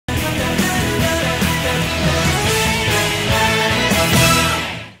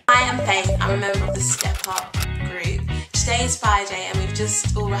Step Up group. Today is Friday and we've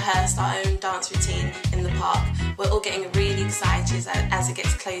just all rehearsed our own dance routine in the park. We're all getting really excited as it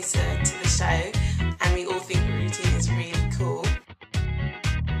gets closer to the show, and we all think the routine is really cool.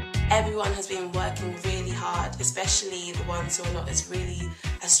 Everyone has been working really hard, especially the ones who are not as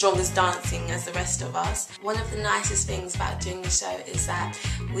strong as dancing as the rest of us. One of the nicest things about doing the show is that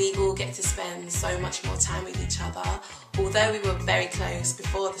we all get to spend so much more time with each other. Although we were very close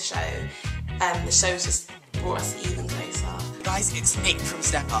before the show just brought us even closer. Guys, it's Nick from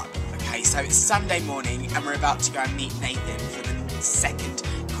Step Up. Okay, so it's Sunday morning and we're about to go and meet Nathan for the second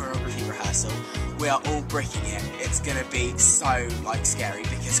choreography rehearsal. We are all bricking it. It's gonna be so scary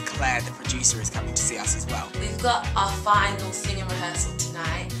because Claire, the producer, is coming to see us as well. We've got our final singing rehearsal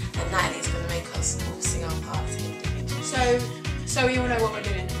tonight, and Natalie's gonna make us all sing our parts individually. So we all know what we're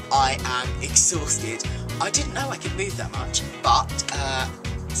doing. I am exhausted. I didn't know I could move that much, but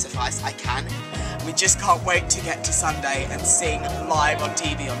suffice I can. We just can't wait to get to Sunday and sing live on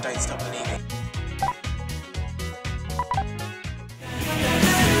TV on Don't Stop Believing.